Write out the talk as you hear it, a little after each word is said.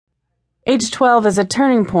Age 12 is a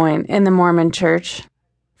turning point in the Mormon Church.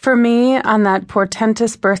 For me, on that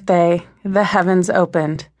portentous birthday, the heavens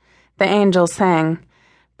opened. The angels sang,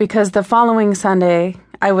 because the following Sunday,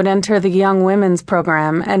 I would enter the young women's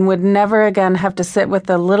program and would never again have to sit with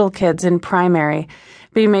the little kids in primary,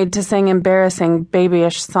 be made to sing embarrassing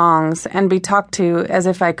babyish songs, and be talked to as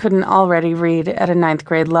if I couldn't already read at a 9th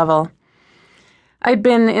grade level. I'd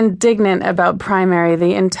been indignant about primary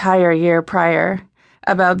the entire year prior,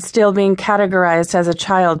 about still being categorized as a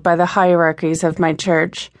child by the hierarchies of my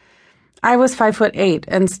church. I was 5'8"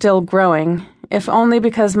 and still growing, if only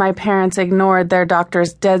because my parents ignored their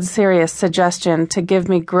doctor's dead serious suggestion to give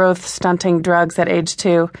me growth-stunting drugs at age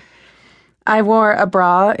 2. I wore a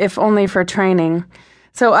bra, if only for training,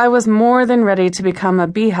 so I was more than ready to become a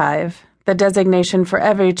beehive, the designation for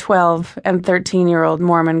every 12 and 13-year-old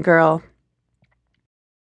Mormon girl.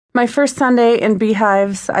 My first Sunday in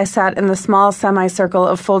beehives, I sat in the small semicircle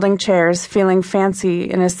of folding chairs, feeling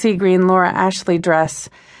fancy in a sea-green Laura Ashley dress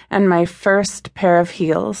and my first pair of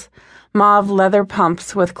heels, mauve leather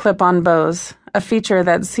pumps with clip-on bows, a feature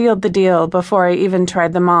that sealed the deal before I even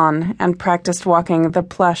tried them on and practiced walking the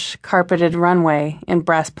plush, carpeted runway in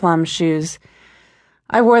brass plum shoes.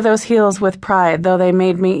 I wore those heels with pride, though they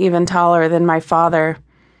made me even taller than my father.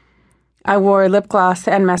 I wore lip gloss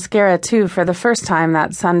and mascara, too, for the first time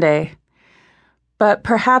that Sunday. But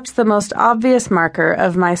perhaps the most obvious marker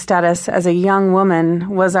of my status as a young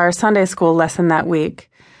woman was our Sunday school lesson that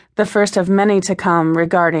week, the first of many to come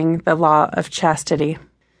regarding the law of chastity.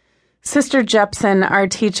 Sister Jepson, our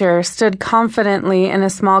teacher, stood confidently in a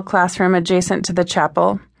small classroom adjacent to the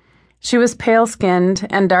chapel. She was pale-skinned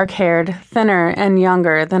and dark-haired, thinner and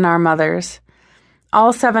younger than our mothers.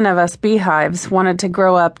 All 7 of us beehives wanted to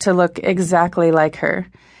grow up to look exactly like her.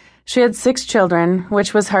 She had 6 children,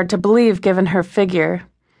 which was hard to believe given her figure.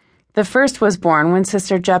 The first was born when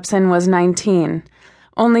Sister Jepson was 19,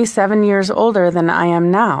 only 7 years older than I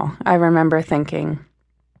am now, I remember thinking.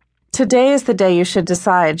 Today is the day you should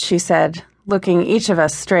decide, she said, looking each of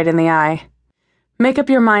us straight in the eye. Make up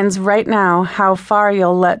your minds right now how far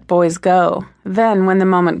you'll let boys go. Then, when the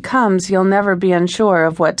moment comes, you'll never be unsure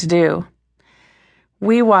of what to do.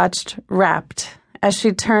 We watched, rapt, as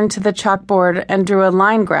she turned to the chalkboard and drew a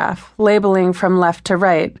line graph, labeling from left to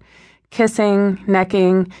right, kissing,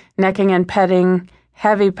 necking and petting,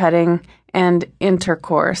 heavy petting, and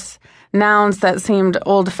intercourse, nouns that seemed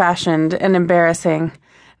old-fashioned and embarrassing.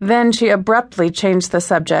 Then she abruptly changed the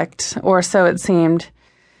subject, or so it seemed.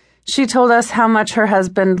 She told us how much her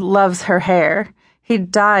husband loves her hair. He'd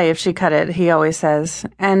die if she cut it, he always says,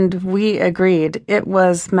 and we agreed. It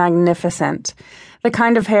was magnificent. The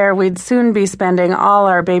kind of hair we'd soon be spending all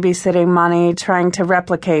our babysitting money trying to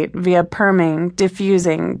replicate via perming,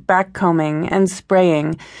 diffusing, backcombing, and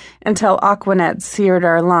spraying until Aquanet seared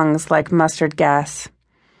our lungs like mustard gas.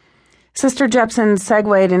 Sister Jepson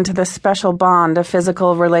segued into the special bond a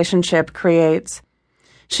physical relationship creates.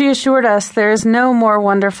 She assured us there is no more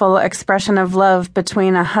wonderful expression of love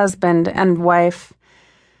between a husband and wife.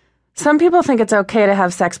 Some people think it's okay to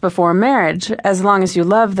have sex before marriage, as long as you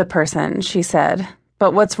love the person, she said.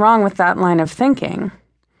 But what's wrong with that line of thinking?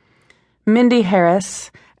 Mindy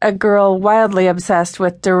Harris, a girl wildly obsessed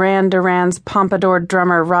with Duran Duran's pompadour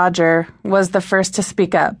drummer Roger, was the first to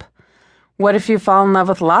speak up. What if you fall in love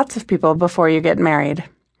with lots of people before you get married?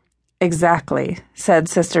 Exactly, said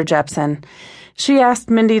Sister Jepson. She asked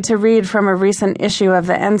Mindy to read from a recent issue of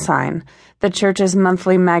the Ensign, the church's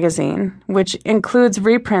monthly magazine, which includes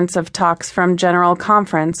reprints of talks from General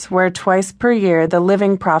Conference, where twice per year the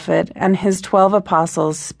living prophet and his 12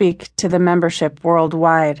 apostles speak to the membership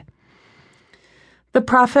worldwide. The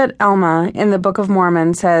prophet Alma in the Book of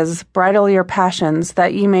Mormon says, "Bridle your passions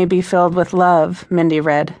that ye may be filled with love," Mindy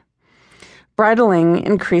read. Bridling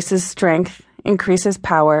increases strength, increases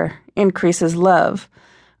power, increases love.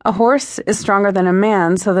 A horse is stronger than a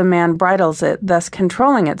man, so the man bridles it, thus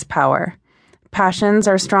controlling its power. Passions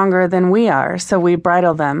are stronger than we are, so we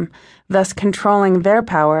bridle them, thus controlling their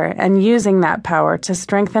power and using that power to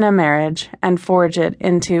strengthen a marriage and forge it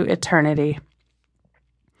into eternity.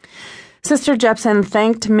 Sister Jepson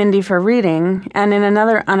thanked Mindy for reading, and in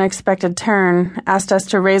another unexpected turn, asked us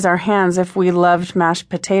to raise our hands if we loved mashed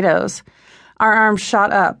potatoes. Our arms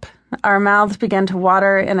shot up. Our mouths began to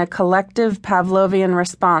water in a collective Pavlovian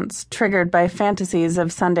response triggered by fantasies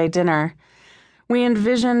of Sunday dinner. We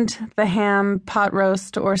envisioned the ham, pot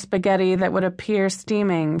roast, or spaghetti that would appear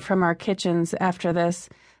steaming from our kitchens after this,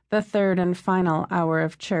 the third and final hour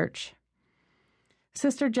of church.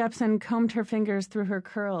 Sister Jepson combed her fingers through her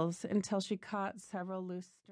curls until she caught several loose